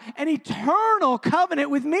have an eternal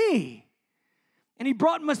covenant with me. And he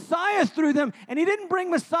brought Messiah through them, and he didn't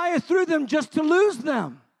bring Messiah through them just to lose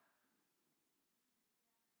them.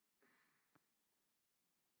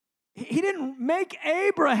 He didn't make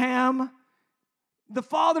Abraham the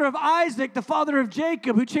father of Isaac, the father of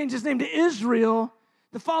Jacob, who changed his name to Israel,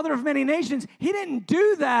 the father of many nations. He didn't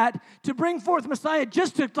do that to bring forth Messiah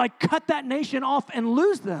just to like cut that nation off and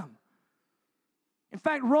lose them. In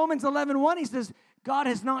fact, Romans 11:1, he says, God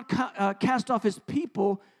has not cast off his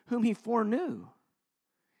people whom he foreknew.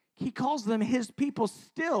 He calls them his people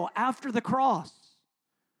still after the cross.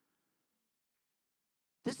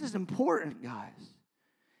 This is important, guys.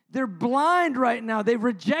 They're blind right now. They've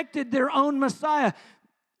rejected their own Messiah.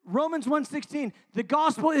 Romans 1:16, the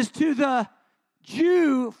gospel is to the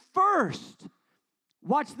Jew first.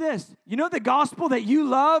 Watch this. You know the gospel that you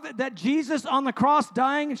love, that Jesus on the cross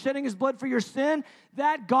dying and shedding his blood for your sin,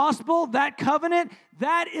 that gospel, that covenant,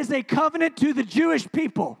 that is a covenant to the Jewish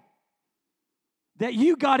people that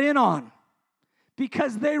you got in on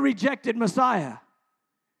because they rejected Messiah.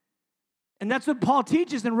 And that's what Paul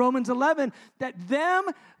teaches in Romans 11, that them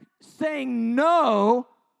saying no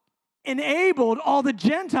enabled all the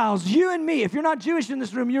Gentiles, you and me. If you're not Jewish in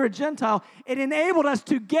this room, you're a Gentile. It enabled us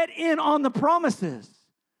to get in on the promises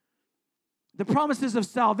of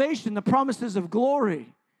salvation, the promises of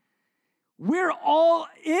glory. We're all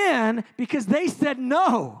in because they said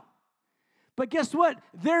no. But guess what?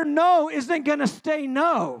 Their no isn't going to stay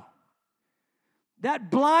no. That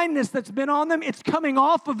blindness that's been on them, it's coming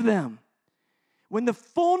off of them. When the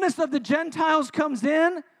fullness of the Gentiles comes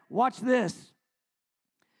in, watch this.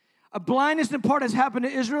 A blindness in part has happened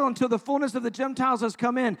to Israel until the fullness of the Gentiles has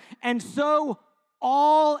come in. And so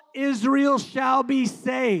all Israel shall be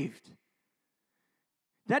saved.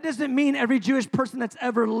 That doesn't mean every Jewish person that's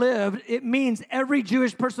ever lived. It means every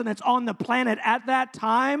Jewish person that's on the planet at that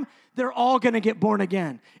time, they're all going to get born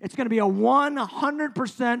again. It's going to be a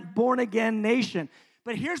 100% born again nation.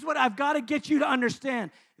 But here's what I've got to get you to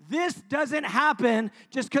understand. This doesn't happen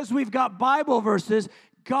just because we've got Bible verses.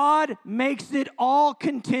 God makes it all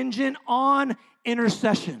contingent on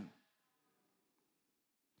intercession.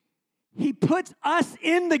 He puts us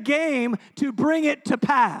in the game to bring it to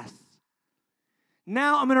pass.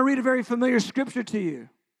 Now I'm going to read a very familiar scripture to you.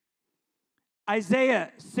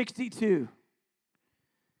 Isaiah 62.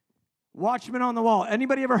 Watchman on the wall.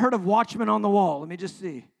 Anybody ever heard of watchman on the wall? Let me just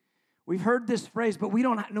see. We've heard this phrase, but we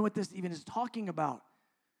don't know what this even is talking about.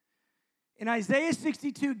 In Isaiah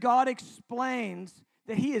 62, God explains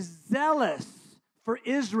that he is zealous for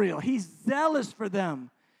Israel. He's zealous for them.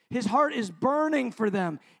 His heart is burning for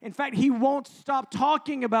them. In fact, he won't stop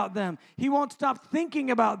talking about them. He won't stop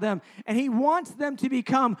thinking about them. And he wants them to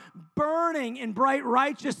become burning in bright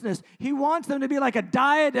righteousness. He wants them to be like a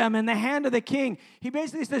diadem in the hand of the king. He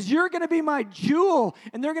basically says, you're going to be my jewel,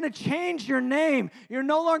 and they're going to change your name. You're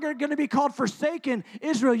no longer going to be called forsaken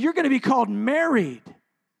Israel. You're going to be called married.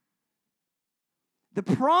 The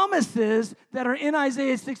promises that are in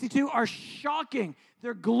Isaiah 62 are shocking.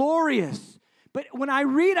 They're glorious. But when I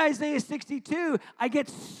read Isaiah 62, I get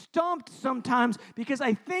stumped sometimes because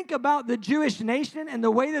I think about the Jewish nation and the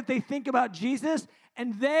way that they think about Jesus,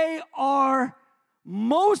 and they are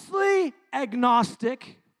mostly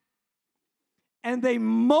agnostic, and they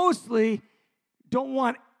mostly don't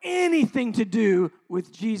want anything to do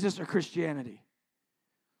with Jesus or Christianity.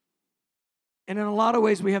 And in a lot of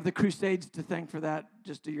ways, we have the Crusades to thank for that.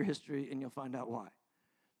 Just do your history, and you'll find out why.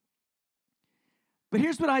 But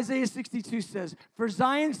here's what Isaiah 62 says. For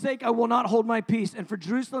Zion's sake, I will not hold my peace, and for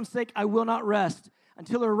Jerusalem's sake, I will not rest,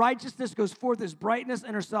 until her righteousness goes forth as brightness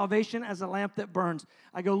and her salvation as a lamp that burns.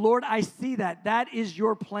 I go, Lord, I see that. That is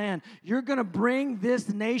your plan. You're going to bring this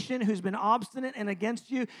nation who's been obstinate and against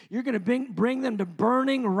you, you're going to bring them to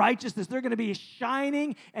burning righteousness. They're going to be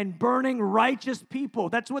shining and burning righteous people.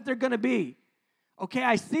 That's what they're going to be. Okay,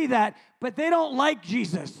 I see that, but they don't like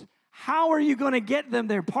Jesus. How are you going to get them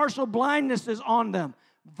there? Partial blindness is on them.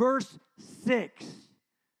 Verse 6.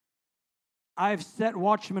 I've set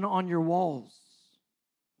watchmen on your walls,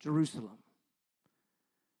 Jerusalem.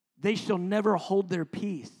 They shall never hold their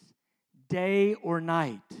peace, day or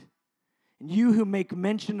night. And you who make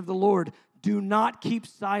mention of the Lord, do not keep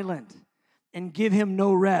silent and give him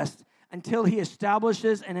no rest until he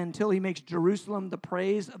establishes and until he makes Jerusalem the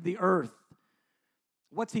praise of the earth.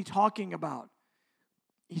 What's he talking about?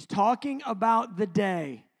 He's talking about the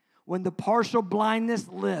day when the partial blindness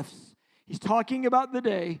lifts. He's talking about the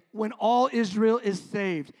day when all Israel is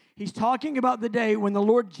saved. He's talking about the day when the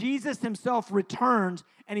Lord Jesus himself returns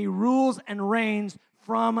and he rules and reigns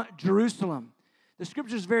from Jerusalem. The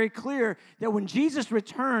scripture is very clear that when Jesus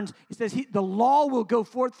returns, it says the law will go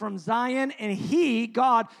forth from Zion, and he,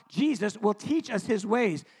 God, Jesus, will teach us his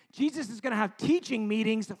ways. Jesus is going to have teaching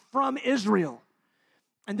meetings from Israel.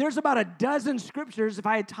 And there's about a dozen scriptures, if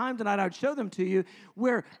I had time tonight, I would show them to you,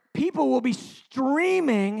 where people will be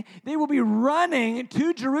streaming, they will be running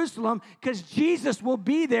to Jerusalem because Jesus will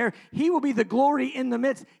be there. He will be the glory in the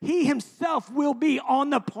midst. He himself will be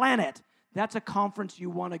on the planet. That's a conference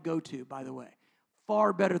you want to go to, by the way.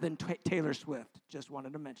 Far better than Taylor Swift. Just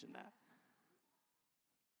wanted to mention that.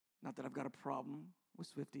 Not that I've got a problem with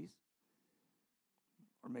Swifties.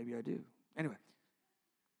 Or maybe I do. Anyway.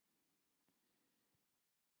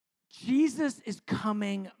 Jesus is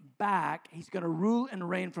coming back. He's going to rule and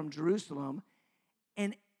reign from Jerusalem.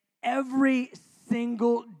 And every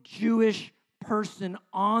single Jewish person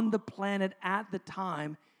on the planet at the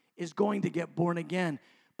time is going to get born again.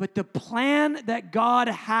 But the plan that God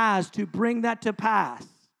has to bring that to pass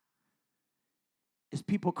is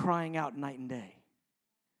people crying out night and day.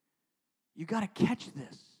 You got to catch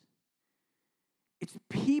this. It's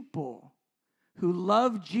people who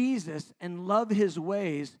love Jesus and love his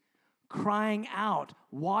ways crying out,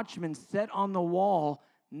 watchmen set on the wall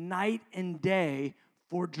night and day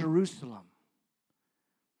for Jerusalem.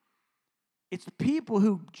 It's people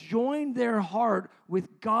who join their heart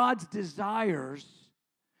with God's desires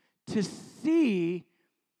to see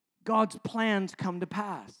God's plans come to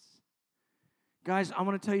pass. Guys, I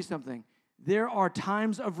want to tell you something. There are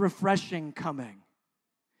times of refreshing coming.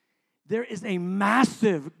 There is a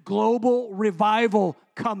massive global revival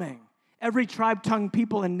coming. Every tribe, tongue,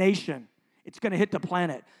 people, and nation, it's going to hit the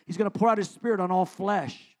planet. He's going to pour out his spirit on all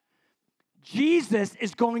flesh. Jesus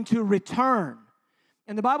is going to return.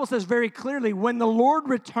 And the Bible says very clearly, when the Lord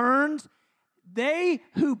returns, they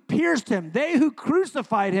who pierced him, they who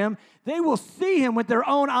crucified him, they will see him with their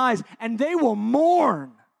own eyes, and they will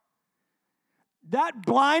mourn. That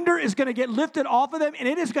blinder is going to get lifted off of them, and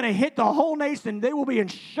it is going to hit the whole nation. They will be in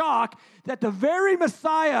shock that the very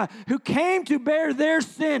Messiah who came to bear their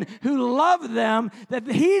sin, who loved them, that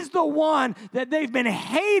he's the one that they've been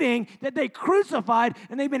hating, that they crucified,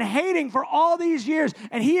 and they've been hating for all these years.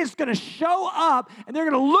 And he is going to show up, and they're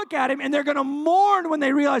going to look at him, and they're going to mourn when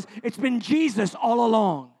they realize it's been Jesus all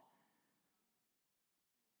along.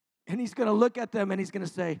 And he's going to look at them, and he's going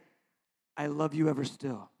to say, I love you ever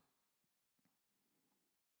still.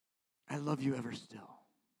 I love you ever still.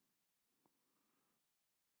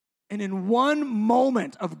 And in one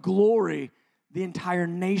moment of glory, the entire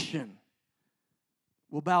nation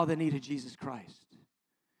will bow the knee to Jesus Christ.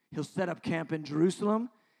 He'll set up camp in Jerusalem.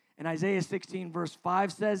 And Isaiah 16 verse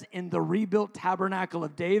 5 says, in the rebuilt tabernacle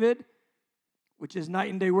of David, which is night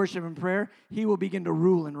and day worship and prayer, he will begin to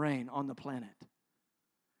rule and reign on the planet.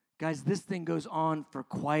 Guys, this thing goes on for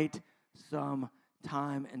quite some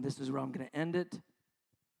time, and this is where I'm going to end it.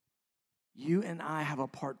 You and I have a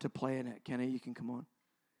part to play in it. Kenny, you can come on.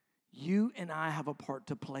 You and I have a part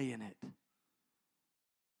to play in it.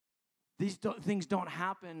 These things don't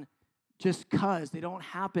happen just because. They don't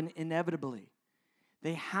happen inevitably.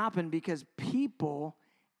 They happen because people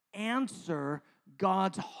answer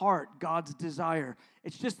God's heart, God's desire.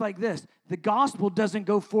 It's just like this. The gospel doesn't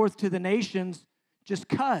go forth to the nations just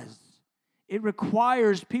because. It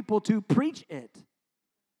requires people to preach it,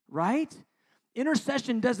 right?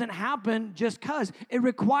 Intercession doesn't happen just because. It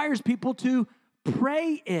requires people to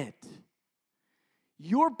pray it.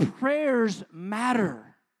 Your prayers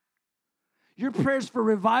matter. Your prayers for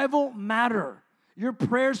revival matter. Your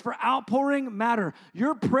prayers for outpouring matter.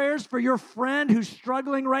 Your prayers for your friend who's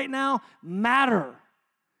struggling right now matter.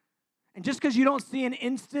 And just because you don't see an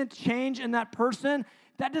instant change in that person,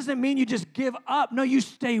 that doesn't mean you just give up. No, you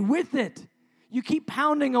stay with it. You keep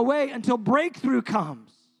pounding away until breakthrough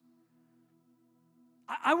comes.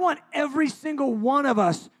 I want every single one of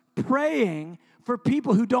us praying for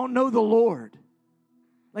people who don't know the Lord.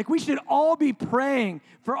 Like, we should all be praying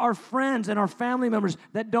for our friends and our family members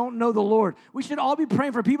that don't know the Lord. We should all be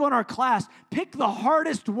praying for people in our class. Pick the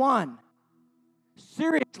hardest one.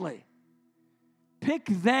 Seriously. Pick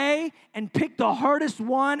and pick the hardest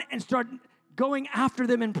one and start going after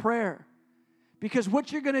them in prayer. Because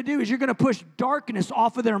what you're going to do is you're going to push darkness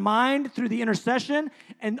off of their mind through the intercession,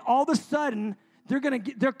 and all of a sudden,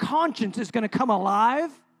 their conscience is going to come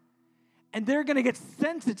alive, and they're going to get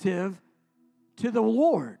sensitive to the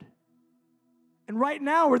Lord. And right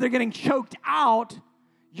now, where they're getting choked out,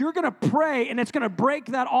 you're going to pray, and it's going to break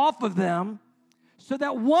that off of them, so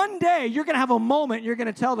that one day you're going to have a moment, you're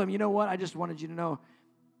going to tell them, you know what, I just wanted you to know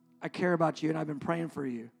I care about you, and I've been praying for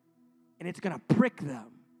you. And it's going to prick them.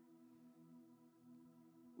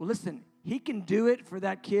 Well, listen, he can do it for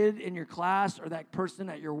that kid in your class or that person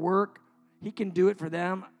at your work. He can do it for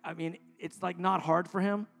them. I mean, it's like not hard for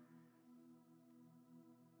him.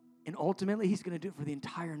 And ultimately, he's going to do it for the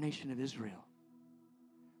entire nation of Israel.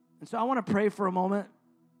 And so I want to pray for a moment.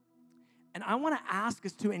 And I want to ask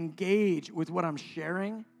us to engage with what I'm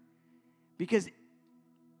sharing. Because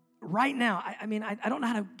right now, I don't know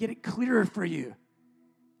how to get it clearer for you.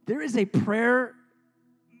 There is a prayer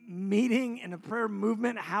meeting and a prayer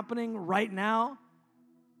movement happening right now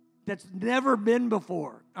that's never been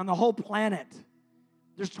before on the whole planet.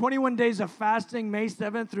 There's 21 days of fasting, May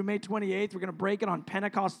 7th through May 28th. We're going to break it on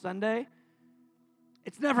Pentecost Sunday.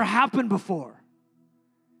 It's never happened before.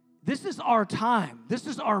 This is our time. This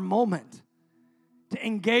is our moment to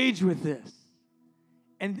engage with this.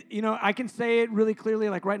 And, I can say it really clearly,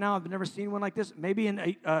 like right now, I've never seen one like this. Maybe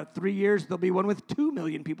in 3 years, there'll be one with 2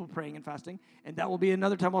 million people praying and fasting. And that will be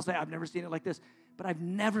another time I'll say, I've never seen it like this. But I've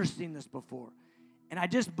never seen this before. And I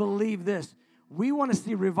just believe this. We want to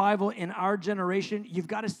see revival in our generation. You've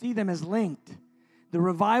got to see them as linked. The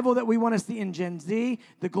revival that we want to see in Gen Z,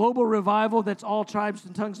 the global revival that's all tribes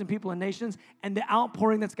and tongues and people and nations, and the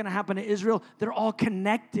outpouring that's going to happen to Israel, they're all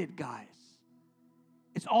connected, guys.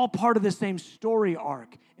 It's all part of the same story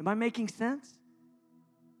arc. Am I making sense?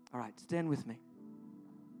 All right, stand with me.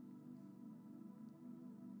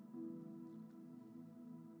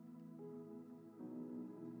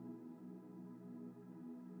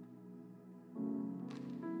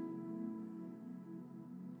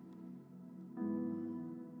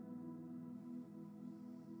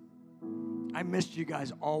 I missed you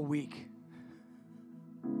guys all week.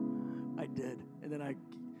 I did. And then I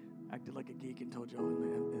acted like a geek and told y'all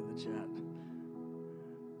in the chat.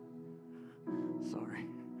 Sorry.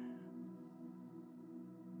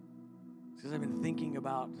 It's because I've been thinking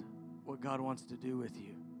about what God wants to do with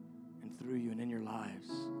you and through you and in your lives.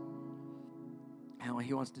 How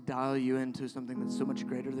he wants to dial you into something that's so much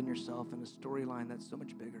greater than yourself and a storyline that's so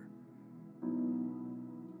much bigger.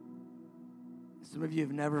 Some of you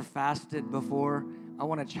have never fasted before. I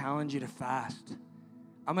want to challenge you to fast.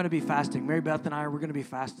 I'm going to be fasting. Mary Beth and we're going to be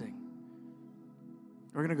fasting.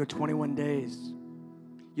 We're going to go 21 days.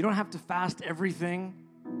 You don't have to fast everything.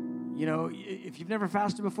 If you've never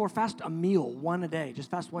fasted before, fast a meal, one a day.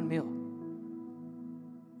 Just fast one meal.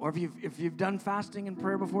 Or if you've done fasting and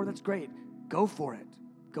prayer before, that's great. Go for it.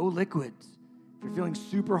 Go liquids. If you're feeling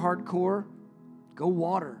super hardcore, go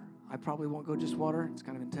water. I probably won't go just water. It's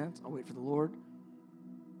kind of intense. I'll wait for the Lord.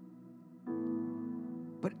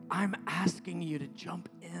 But I'm asking you to jump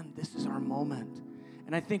in. This is our moment.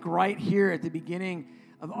 And I think right here at the beginning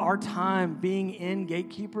of our time being in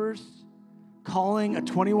Gatekeepers, calling a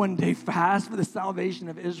 21-day fast for the salvation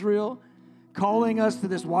of Israel, calling us to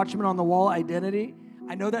this Watchman on the Wall identity.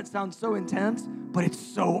 I know that sounds so intense, but it's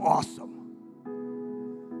so awesome.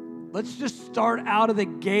 Let's just start out of the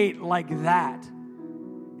gate like that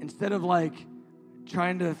instead of like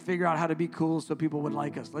trying to figure out how to be cool so people would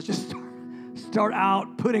like us. Let's just start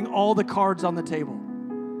out putting all the cards on the table.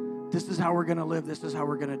 This is how we're going to live. This is how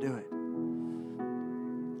we're going to do it.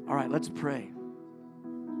 All right, let's pray.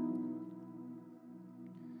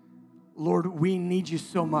 Lord, we need you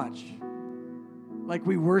so much. Like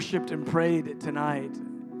we worshiped and prayed tonight.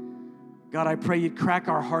 God, I pray you'd crack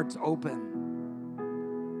our hearts open.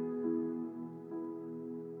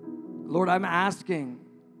 Lord, I'm asking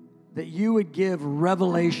that you would give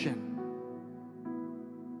revelation,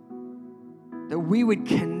 that we would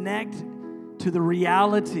connect to the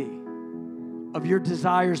reality of your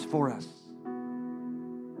desires for us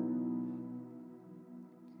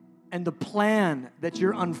and the plan that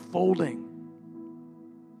you're unfolding.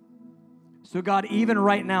 So God, even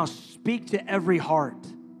right now, speak to every heart.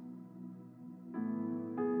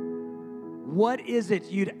 What is it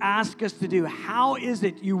you'd ask us to do? How is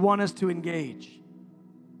it you want us to engage?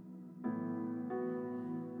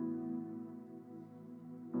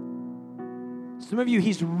 Some of you,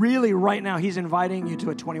 he's really right now, he's inviting you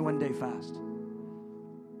to a 21-day fast.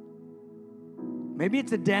 Maybe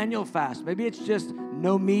it's a Daniel fast. Maybe it's just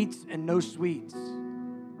no meats and no sweets.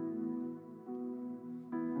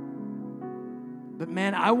 But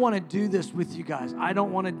man, I want to do this with you guys. I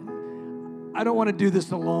don't want to do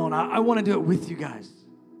this alone. I want to do it with you guys.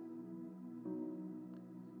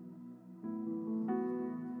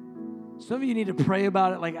 Some of you need to pray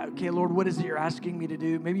about it like, okay, Lord, what is it you're asking me to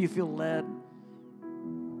do? Maybe you feel led,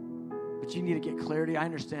 but you need to get clarity. I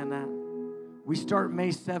understand that. We start May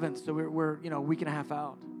 7th, so we're a week and a half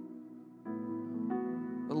out.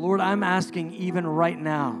 But Lord, I'm asking even right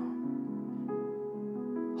now,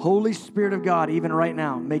 Holy Spirit of God, even right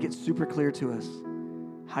now, make it super clear to us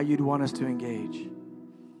how you'd want us to engage.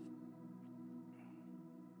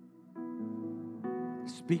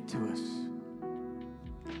 Speak to us.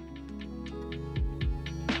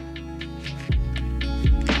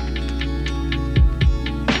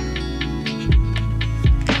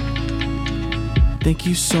 Thank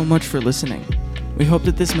you so much for listening. We hope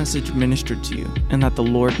that this message ministered to you and that the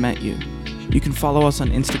Lord met you. You can follow us on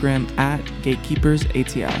Instagram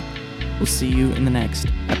 @GatekeepersATL. We'll see you in the next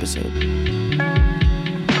episode.